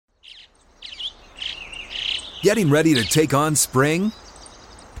Getting ready to take on spring?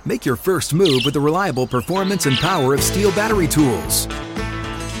 Make your first move with the reliable performance and power of Steel battery tools.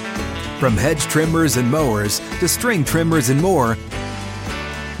 From hedge trimmers and mowers to string trimmers and more,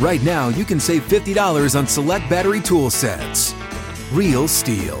 right now you can save $50 on select battery tool sets. Real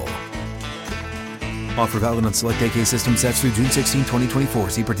Steel. Offer valid on select AK system sets through June 16,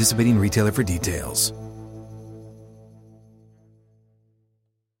 2024. See participating retailer for details.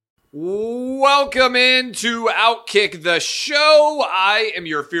 Welcome into Outkick the Show. I am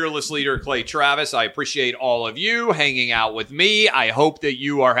your fearless leader, Clay Travis. I appreciate all of you hanging out with me. I hope that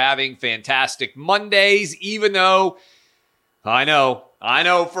you are having fantastic Mondays, even though I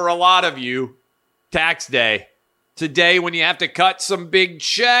know for a lot of you, tax day. Today, when you have to cut some big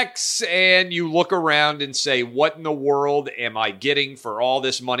checks and you look around and say, what in the world am I getting for all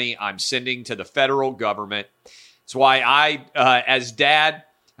this money I'm sending to the federal government? That's why I, as dad,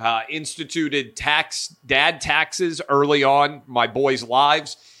 instituted dad taxes early on my boys'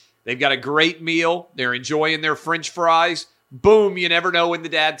 lives. They've got a great meal. They're enjoying their French fries. Boom, you never know when the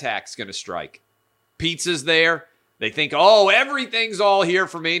dad tax is going to strike. Pizza's there. They think, oh, everything's all here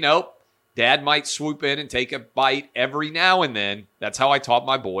for me. Nope. Dad might swoop in and take a bite every now and then. That's how I taught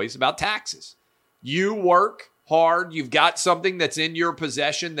my boys about taxes. You work hard. You've got something that's in your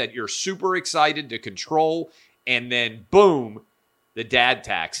possession that you're super excited to control. And then, boom, the dad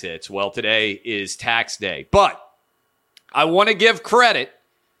tax hits. Well, today is tax day. But I want to give credit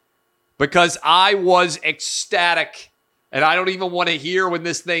because I was ecstatic. And I don't even want to hear when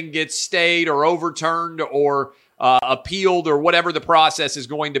this thing gets stayed or overturned or appealed or whatever the process is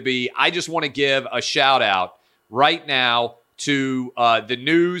going to be. I just want to give a shout out right now to the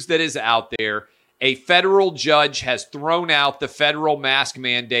news that is out there. A federal judge has thrown out the federal mask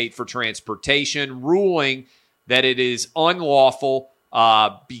mandate for transportation, ruling that it is unlawful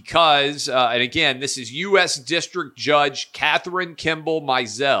because, and again, this is U.S. District Judge Catherine Kimball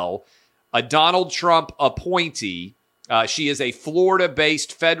Mizell, a Donald Trump appointee. She is a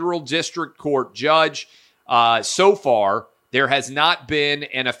Florida-based federal district court judge. So far, there has not been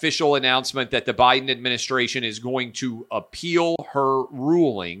an official announcement that the Biden administration is going to appeal her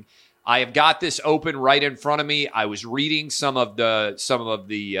ruling. I have got this open right in front of me. I was reading some of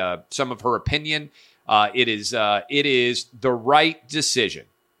her opinion. It is the right decision.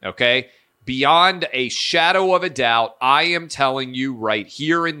 Okay, beyond a shadow of a doubt, I am telling you right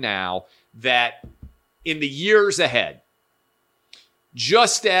here and now that in the years ahead,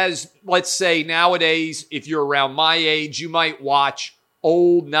 just as, let's say nowadays, if you're around my age, you might watch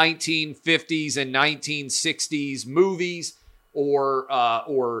old 1950s and 1960s movies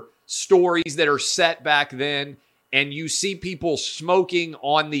or stories that are set back then, and you see people smoking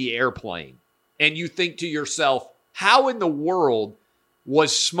on the airplane, and you think to yourself, how in the world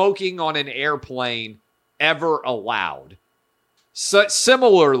was smoking on an airplane ever allowed? So,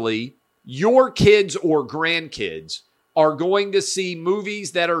 similarly, your kids or grandkids are going to see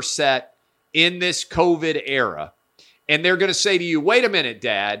movies that are set in this COVID era, and they're going to say to you, wait a minute,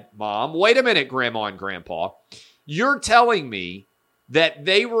 Dad, Mom, wait a minute, Grandma and Grandpa, you're telling me that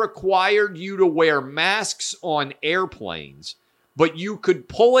they required you to wear masks on airplanes, but you could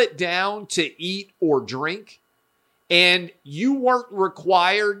pull it down to eat or drink, and you weren't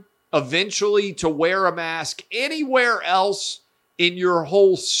required eventually to wear a mask anywhere else in your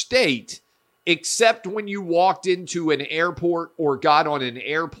whole state except when you walked into an airport or got on an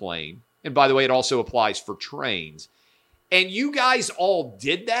airplane. And by the way, it also applies for trains. And you guys all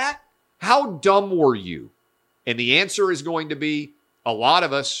did that? How dumb were you? And the answer is going to be a lot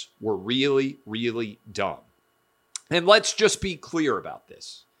of us were really, really dumb. And let's just be clear about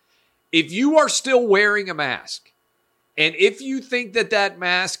this. If you are still wearing a mask, and if you think that that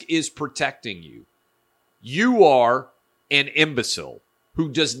mask is protecting you, you are an imbecile who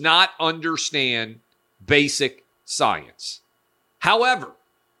does not understand basic science. However,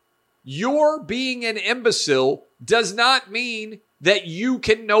 your being an imbecile does not mean that you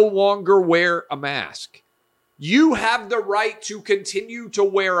can no longer wear a mask. You have the right to continue to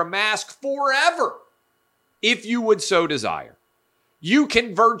wear a mask forever if you would so desire. You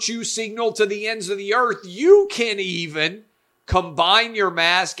can virtue signal to the ends of the earth. You can even combine your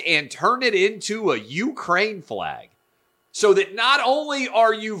mask and turn it into a Ukraine flag. So that not only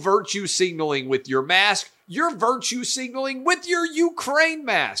are you virtue signaling with your mask, you're virtue signaling with your Ukraine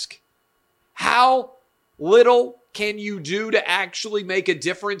mask. How little can you do to actually make a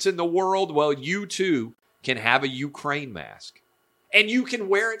difference in the world? Well, you too can have a Ukraine mask. And you can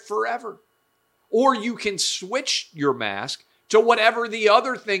wear it forever. Or you can switch your mask to whatever the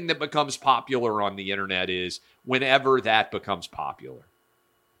other thing that becomes popular on the internet is whenever that becomes popular.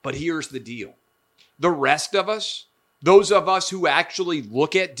 But here's the deal. The rest of us, those of us who actually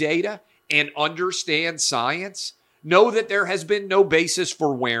look at data and understand science, know that there has been no basis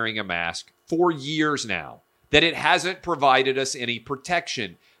for wearing a mask for years now, that it hasn't provided us any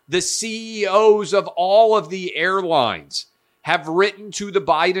protection. The CEOs of all of the airlines have written to the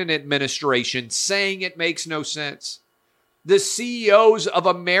Biden administration saying it makes no sense. The CEOs of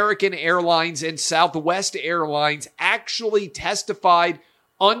American Airlines and Southwest Airlines actually testified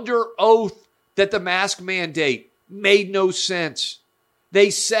under oath that the mask mandate made no sense. They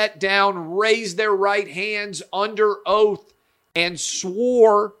sat down, raised their right hands under oath, and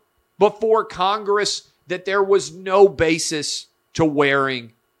swore before Congress that there was no basis to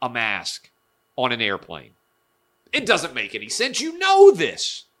wearing a mask on an airplane. It doesn't make any sense. You know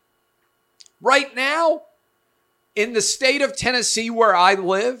this. Right now, in the state of Tennessee where I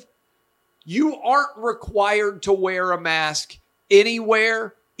live, you aren't required to wear a mask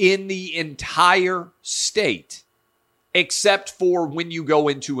anywhere in the entire state, except for when you go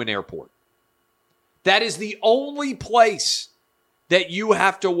into an airport. That is the only place that you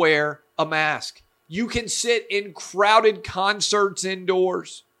have to wear a mask. You can sit in crowded concerts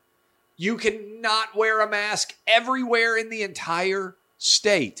indoors. You cannot wear a mask everywhere in the entire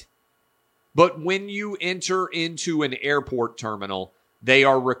state. But when you enter into an airport terminal, they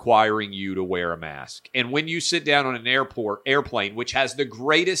are requiring you to wear a mask. And when you sit down on an airplane, which has the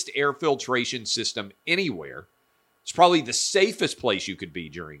greatest air filtration system anywhere, it's probably the safest place you could be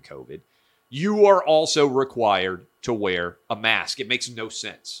during COVID, you are also required to wear a mask. It makes no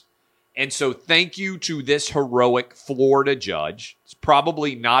sense. And so thank you to this heroic Florida judge. It's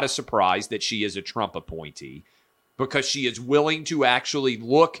probably not a surprise that she is a Trump appointee, because she is willing to actually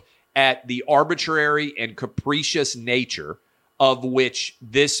look at the arbitrary and capricious nature of which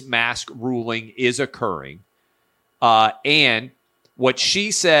this mask ruling is occurring. And what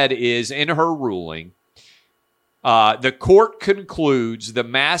she said is, in her ruling, the court concludes the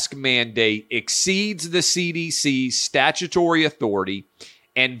mask mandate exceeds the CDC's statutory authority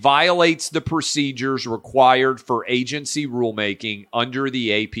and violates the procedures required for agency rulemaking under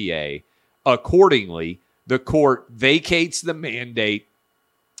the APA. Accordingly, the court vacates the mandate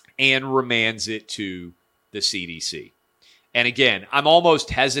and remands it to the CDC. And again, I'm almost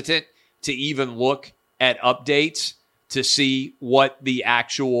hesitant to even look at updates to see what the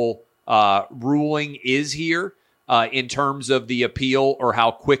actual ruling is here in terms of the appeal, or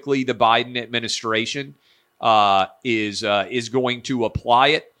how quickly the Biden administration is going to apply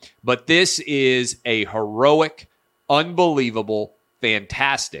it. But this is a heroic, unbelievable,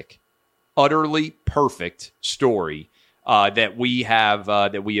 fantastic, utterly perfect story that we have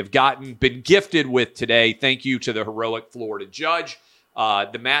been gifted with today. Thank you to the heroic Florida judge.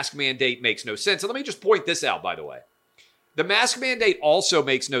 The mask mandate makes no sense. And let me just point this out, by the way. The mask mandate also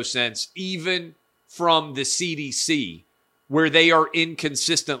makes no sense even from the CDC, where they are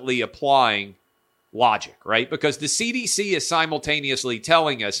inconsistently applying logic, right? Because the CDC is simultaneously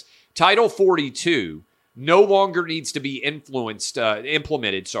telling us Title 42 no longer needs to be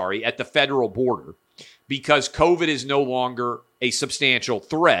implemented at the federal border, because COVID is no longer a substantial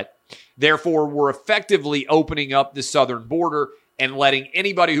threat. Therefore, we're effectively opening up the southern border and letting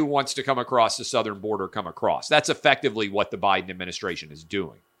anybody who wants to come across the southern border come across. That's effectively what the Biden administration is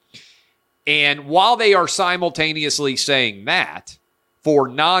doing. And while they are simultaneously saying that for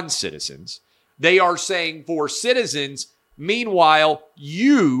non-citizens, they are saying for citizens, meanwhile,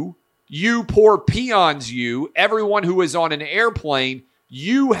 you poor peons, everyone who is on an airplane,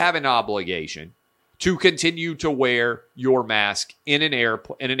 you have an obligation to continue to wear your mask in an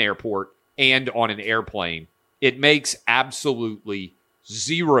airport and on an airplane. It makes absolutely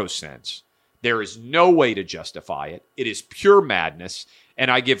zero sense. There is no way to justify it. It is pure madness. And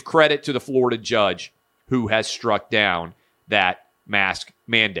I give credit to the Florida judge who has struck down that mask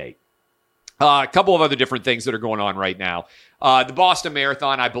mandate. A couple of other different things that are going on right now. The Boston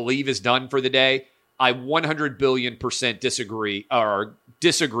Marathon, I believe, is done for the day. I 100 billion%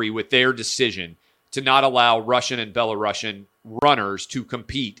 disagree with their decision to not allow Russian and Belarusian runners to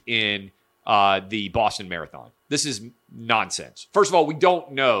compete in the Boston Marathon. This is nonsense. First of all, we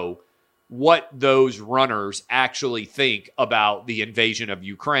don't know what those runners actually think about the invasion of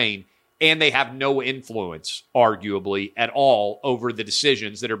Ukraine, and they have no influence, arguably, at all over the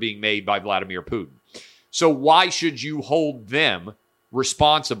decisions that are being made by Vladimir Putin. So why should you hold them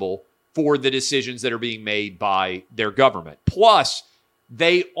responsible for the decisions that are being made by their government? Plus,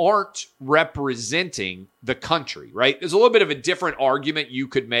 they aren't representing the country, right? There's a little bit of a different argument you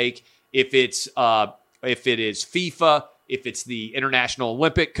could make if it is FIFA, if it's the International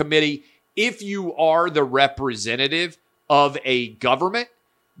Olympic Committee. If you are the representative of a government,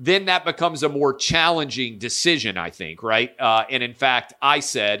 then that becomes a more challenging decision, I think, right? And in fact, I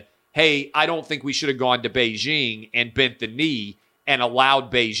said, hey, I don't think we should have gone to Beijing and bent the knee and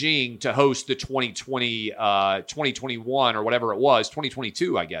allowed Beijing to host the 2021 or whatever it was,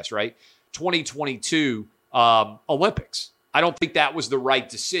 2022, I guess, right? 2022 Olympics. I don't think that was the right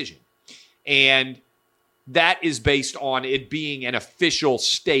decision. And that is based on it being an official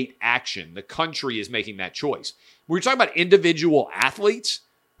state action. The country is making that choice. We're talking about individual athletes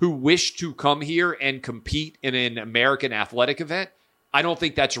who wish to come here and compete in an American athletic event. I don't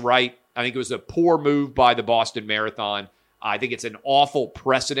think that's right. I think it was a poor move by the Boston Marathon. I think it's an awful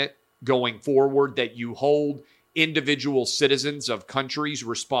precedent going forward that you hold individual citizens of countries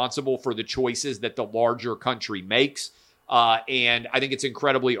responsible for the choices that the larger country makes. And I think it's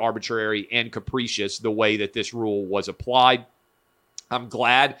incredibly arbitrary and capricious the way that this rule was applied. I'm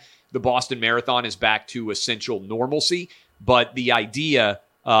glad the Boston Marathon is back to essential normalcy, but the idea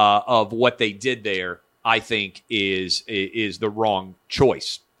of what they did there, I think, is the wrong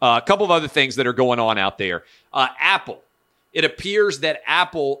choice. A couple of other things that are going on out there. Apple. It appears that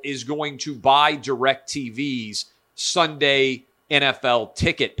Apple is going to buy DirecTV's Sunday NFL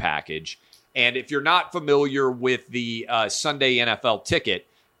ticket package. And if you're not familiar with the Sunday NFL ticket,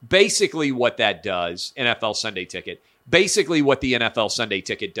 basically what that does, NFL Sunday ticket, basically what the NFL Sunday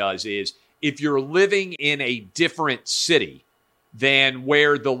ticket does is if you're living in a different city than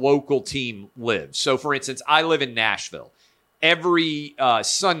where the local team lives. So, for instance, I live in Nashville. Every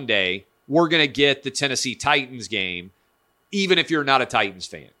Sunday, we're going to get the Tennessee Titans game, even if you're not a Titans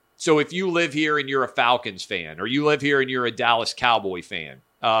fan. So if you live here and you're a Falcons fan, or you live here and you're a Dallas Cowboy fan,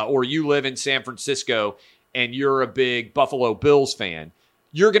 or you live in San Francisco and you're a big Buffalo Bills fan,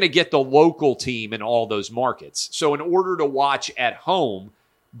 you're going to get the local team in all those markets. So in order to watch at home,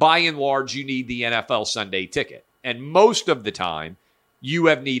 by and large, you need the NFL Sunday ticket. And most of the time, you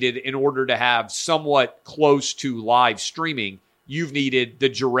have needed, in order to have somewhat close to live streaming, you've needed the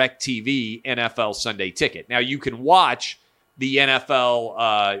DirecTV NFL Sunday ticket. Now, you can watch the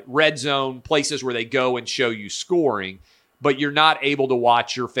NFL Red Zone, places where they go and show you scoring, but you're not able to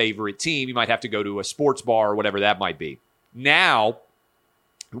watch your favorite team. You might have to go to a sports bar or whatever that might be. Now,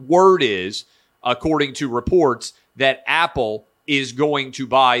 word is, according to reports, that Apple is going to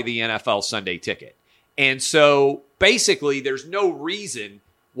buy the NFL Sunday ticket. And so basically, there's no reason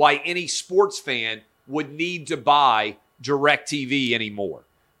why any sports fan would need to buy DirecTV anymore.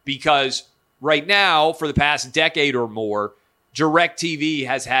 Because right now, for the past decade or more, DirecTV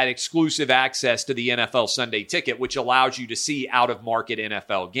has had exclusive access to the NFL Sunday ticket, which allows you to see out-of-market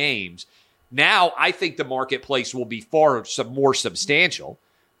NFL games. Now, I think the marketplace will be far more substantial.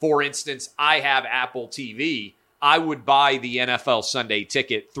 For instance, I have Apple TV. I would buy the NFL Sunday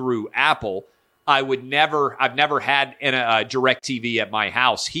ticket through Apple. I've never had a DirecTV at my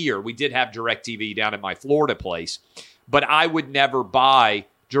house here. We did have DirecTV down at my Florida place, but I would never buy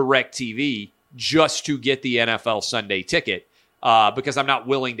DirecTV just to get the NFL Sunday ticket because I'm not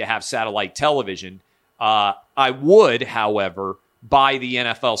willing to have satellite television. I would, however, buy the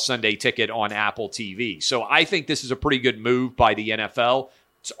NFL Sunday ticket on Apple TV. So I think this is a pretty good move by the NFL.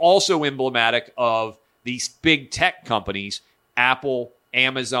 It's also emblematic of these big tech companies, Apple,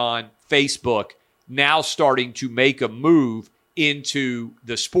 Amazon, Facebook, now starting to make a move into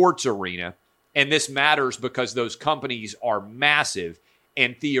the sports arena. And this matters because those companies are massive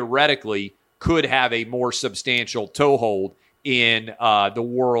and theoretically could have a more substantial toehold in the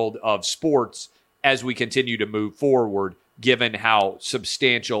world of sports as we continue to move forward, given how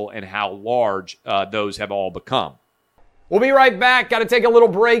substantial and how large those have all become. We'll be right back. Got to take a little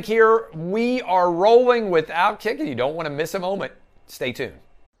break here. We are rolling with Outkick, and you don't want to miss a moment. Stay tuned.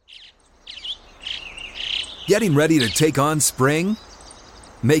 Getting ready to take on spring?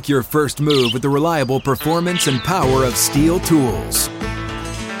 Make your first move with the reliable performance and power of Steel tools.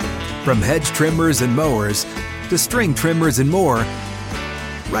 From hedge trimmers and mowers to string trimmers and more,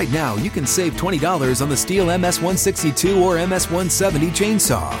 right now you can save $20 on the Steel MS-162 or MS-170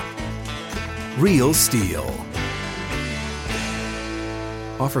 chainsaw. Real Steel.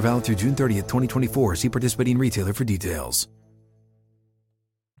 Offer valid through June 30th, 2024. See participating retailer for details.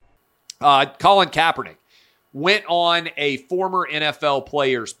 Colin Kaepernick went on a former NFL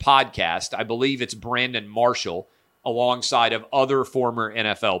player's podcast. I believe it's Brandon Marshall, alongside of other former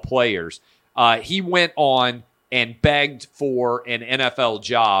NFL players. He went on and begged for an NFL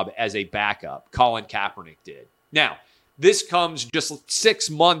job as a backup. Colin Kaepernick did. Now, this comes just 6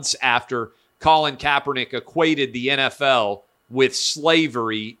 months after Colin Kaepernick equated the NFL with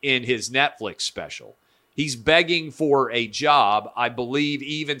slavery in his Netflix special. He's begging for a job. I believe he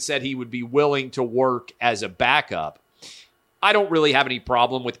even said he would be willing to work as a backup. I don't really have any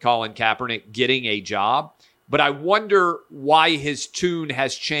problem with Colin Kaepernick getting a job, but I wonder why his tune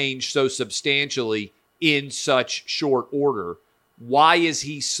has changed so substantially in such short order. Why is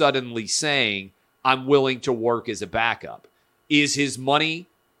he suddenly saying, I'm willing to work as a backup? Is his money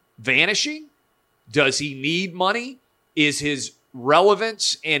vanishing? Does he need money? Is his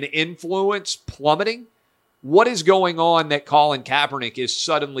relevance and influence plummeting? What is going on that Colin Kaepernick is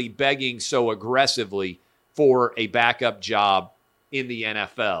suddenly begging so aggressively for a backup job in the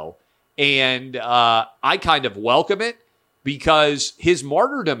NFL? And I kind of welcome it because his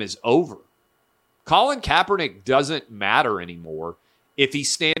martyrdom is over. Colin Kaepernick doesn't matter anymore if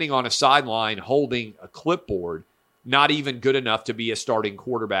he's standing on a sideline holding a clipboard, not even good enough to be a starting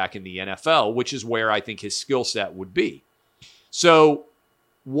quarterback in the NFL, which is where I think his skill set would be. So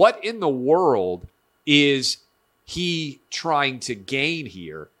what in the world is he trying to gain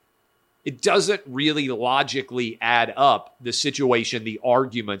here? It doesn't really logically add up, the situation, the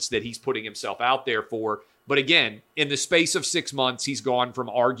arguments that he's putting himself out there for. But again, in the space of 6 months, he's gone from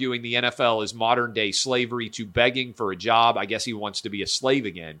arguing the NFL is modern day slavery to begging for a job. I guess he wants to be a slave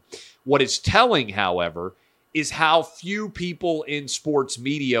again. What is telling, however, is how few people in sports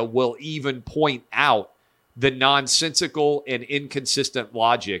media will even point out the nonsensical and inconsistent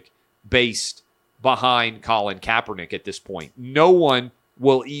logic based behind Colin Kaepernick at this point. No one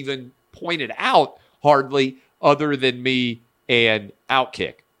will even point it out, hardly, other than me and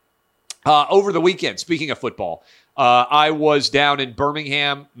Outkick. Over the weekend, speaking of football, I was down in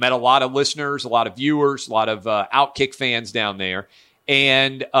Birmingham, met a lot of listeners, a lot of viewers, a lot of Outkick fans down there,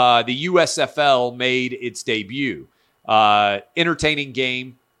 and the USFL made its debut. Entertaining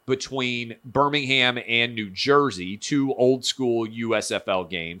game between Birmingham and New Jersey, two old school USFL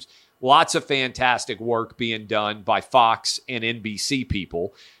games. Lots of fantastic work being done by Fox and NBC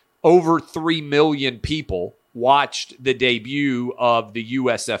people. Over 3 million people watched the debut of the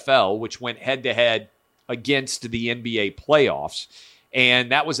USFL, which went head-to-head against the NBA playoffs.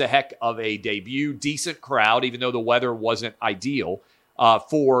 And that was a heck of a debut. Decent crowd, even though the weather wasn't ideal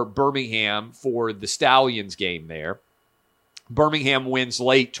for Birmingham for the Stallions game there. Birmingham wins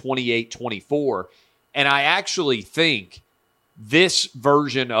late 28-24. And I actually think this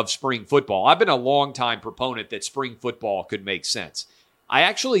version of spring football, I've been a long-time proponent that spring football could make sense. I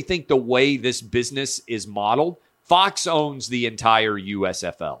actually think the way this business is modeled, Fox owns the entire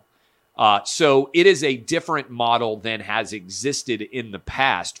USFL. So it is a different model than has existed in the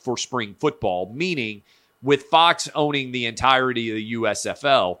past for spring football, meaning with Fox owning the entirety of the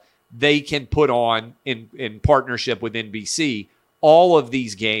USFL, they can put on, in partnership with NBC, all of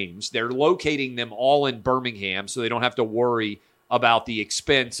these games. They're locating them all in Birmingham, so they don't have to worry about the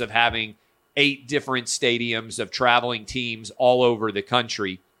expense of having 8 different stadiums of traveling teams all over the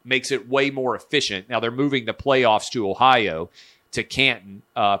country. Makes it way more efficient. Now they're moving the playoffs to Ohio, to Canton,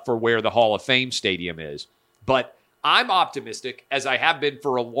 for where the Hall of Fame stadium is. But I'm optimistic, as I have been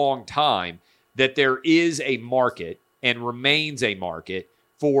for a long time, that there is a market and remains a market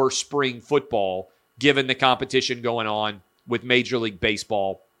for spring football, given the competition going on with Major League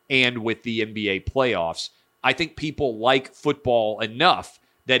Baseball and with the NBA playoffs. I think people like football enough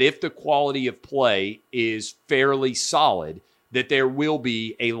that if the quality of play is fairly solid, that there will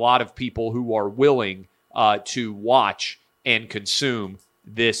be a lot of people who are willing to watch and consume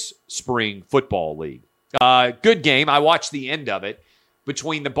this spring football league. Good game. I watched the end of it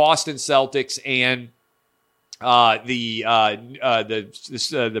between the Boston Celtics and the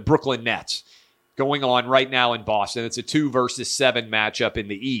Brooklyn Nets going on right now in Boston. It's a 2-7 matchup in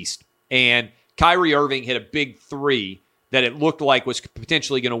the East. And Kyrie Irving hit a big three that it looked like was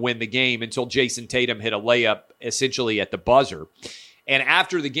potentially going to win the game until Jason Tatum hit a layup essentially at the buzzer. And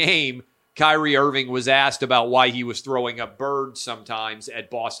after the game, Kyrie Irving was asked about why he was throwing up birds sometimes at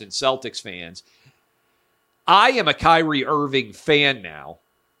Boston Celtics fans. I am a Kyrie Irving fan now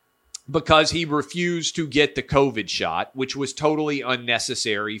because he refused to get the COVID shot, which was totally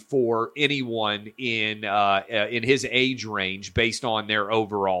unnecessary for anyone in his age range based on their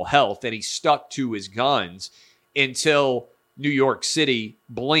overall health. And he stuck to his guns until New York City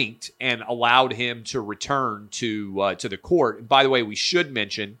blinked and allowed him to return to the court. And by the way, we should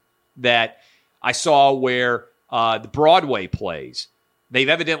mention that I saw where the Broadway plays, they've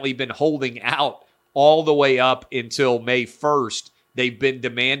evidently been holding out all the way up until May 1st. They've been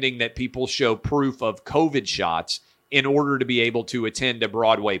demanding that people show proof of COVID shots in order to be able to attend a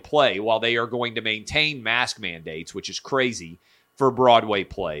Broadway play, while they are going to maintain mask mandates, which is crazy for Broadway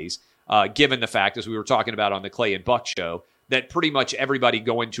plays. Given the fact, as we were talking about on the Clay and Buck show, that pretty much everybody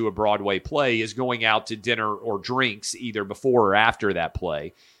going to a Broadway play is going out to dinner or drinks either before or after that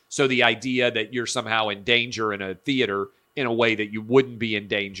play. So the idea that you're somehow in danger in a theater in a way that you wouldn't be in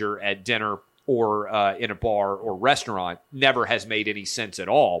danger at dinner or in a bar or restaurant never has made any sense at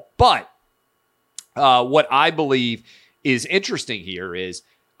all. But what I believe is interesting here is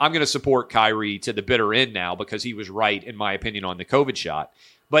I'm going to support Kyrie to the bitter end now because he was right, in my opinion, on the COVID shot.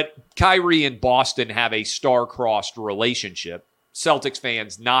 But Kyrie and Boston have a star-crossed relationship. Celtics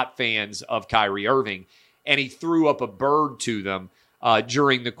fans, not fans of Kyrie Irving. And he threw up a bird to them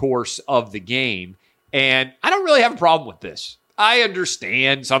during the course of the game. And I don't really have a problem with this. I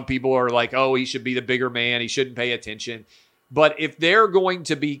understand some people are like, oh, he should be the bigger man. He shouldn't pay attention. But if they're going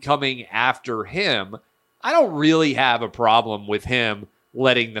to be coming after him, I don't really have a problem with him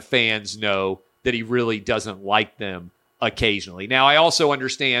letting the fans know that he really doesn't like them occasionally. Now, I also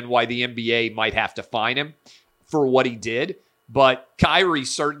understand why the NBA might have to fine him for what he did, but Kyrie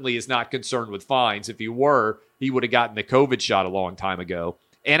certainly is not concerned with fines. If he were, he would have gotten the COVID shot a long time ago.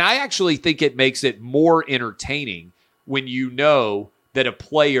 And I actually think it makes it more entertaining when you know that a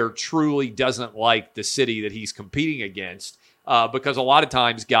player truly doesn't like the city that he's competing against, because a lot of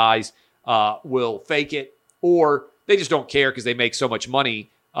times guys will fake it or they just don't care because they make so much money.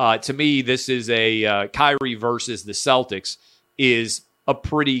 To me, this is a Kyrie versus the Celtics is a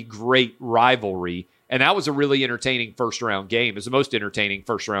pretty great rivalry. And that was a really entertaining first-round game. It was the most entertaining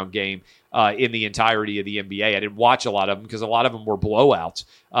first-round game in the entirety of the NBA. I didn't watch a lot of them because a lot of them were blowouts,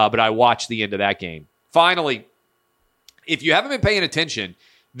 but I watched the end of that game. Finally, if you haven't been paying attention,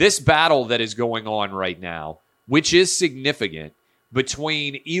 this battle that is going on right now, which is significant,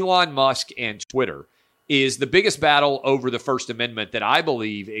 between Elon Musk and Twitter, is the biggest battle over the First Amendment that I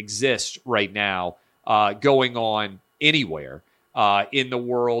believe exists right now going on anywhere in the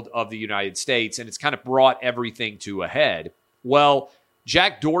world of the United States, and it's kind of brought everything to a head. Well,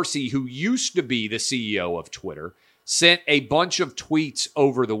 Jack Dorsey, who used to be the CEO of Twitter, sent a bunch of tweets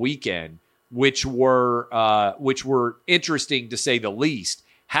over the weekend, which were interesting to say the least,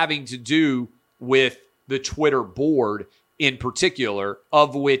 having to do with the Twitter board in particular,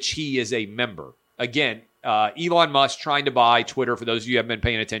 of which he is a member. Again, Elon Musk trying to buy Twitter, for those of you who haven't been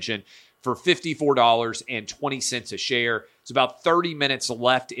paying attention, for $54.20 a share. It's about 30 minutes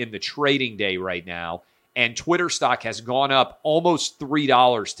left in the trading day right now, and Twitter stock has gone up almost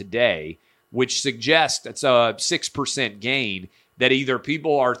 $3 today, which suggests it's a 6% gain, that either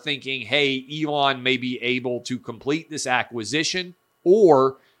people are thinking, hey, Elon may be able to complete this acquisition,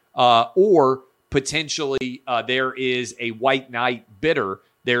 or potentially there is a white knight bidder.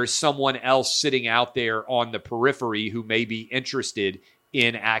 There is someone else sitting out there on the periphery who may be interested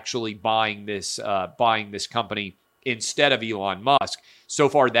in actually buying this company instead of Elon Musk. So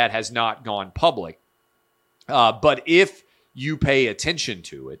far, that has not gone public. But if you pay attention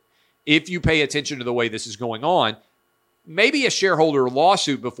to it, if you pay attention to the way this is going on, maybe a shareholder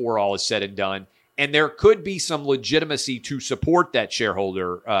lawsuit before all is said and done, and there could be some legitimacy to support that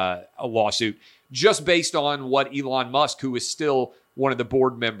shareholder lawsuit just based on what Elon Musk, who is still one of the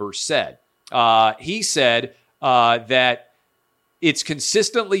board members, said. He said that it's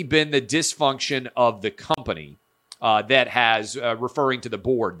consistently been the dysfunction of the company that has, referring to the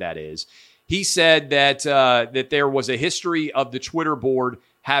board, that is. He said that that there was a history of the Twitter board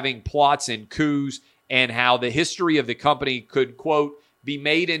having plots and coups, and how the history of the company could, quote, be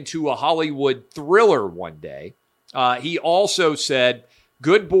made into a Hollywood thriller one day. He also said,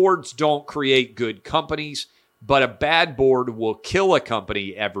 good boards don't create good companies, but a bad board will kill a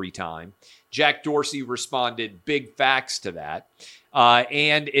company every time. Jack Dorsey responded big facts to that.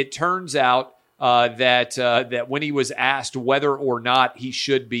 And it turns out that when he was asked whether or not he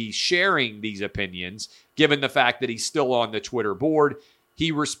should be sharing these opinions, given the fact that he's still on the Twitter board,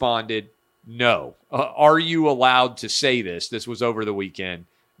 he responded, no. Are you allowed to say this? This was over the weekend.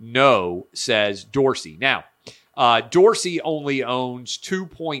 No, says Dorsey. Now, Dorsey only owns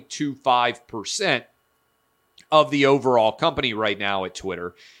 2.25% of the overall company right now at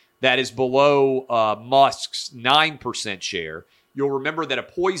Twitter. That is below Musk's 9% share. You'll remember that a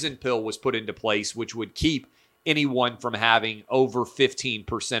poison pill was put into place, which would keep anyone from having over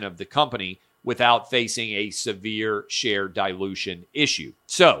 15% of the company without facing a severe share dilution issue.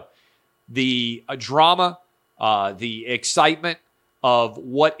 So, the drama, the excitement of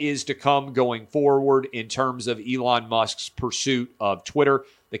what is to come going forward in terms of Elon Musk's pursuit of Twitter.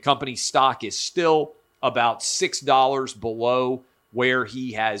 The company's stock is still about $6 below where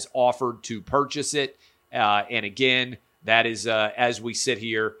he has offered to purchase it. And again, that is as we sit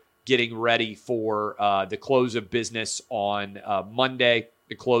here getting ready for the close of business on Monday,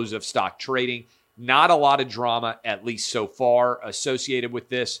 the close of stock trading. Not a lot of drama, at least so far, associated with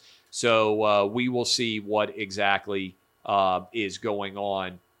this. So we will see what exactly is going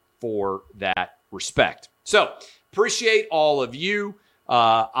on for that respect. So Appreciate all of you.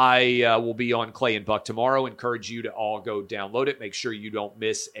 I will be on Clay and Buck tomorrow. Encourage you to all go download it. Make sure you don't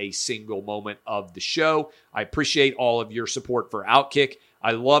miss a single moment of the show. I appreciate all of your support for Outkick.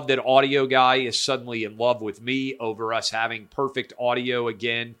 I love that Audio Guy is suddenly in love with me over us having perfect audio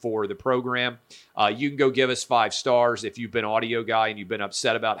again for the program. You can go give us 5 stars if you've been Audio Guy and you've been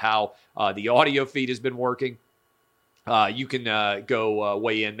upset about how the audio feed has been working. You can go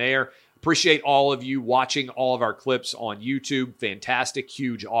weigh in there. Appreciate all of you watching all of our clips on YouTube. Fantastic,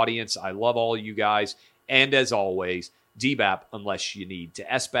 huge audience. I love all of you guys. And as always, DBAP unless you need to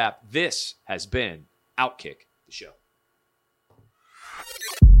SBAP. This has been Outkick the Show.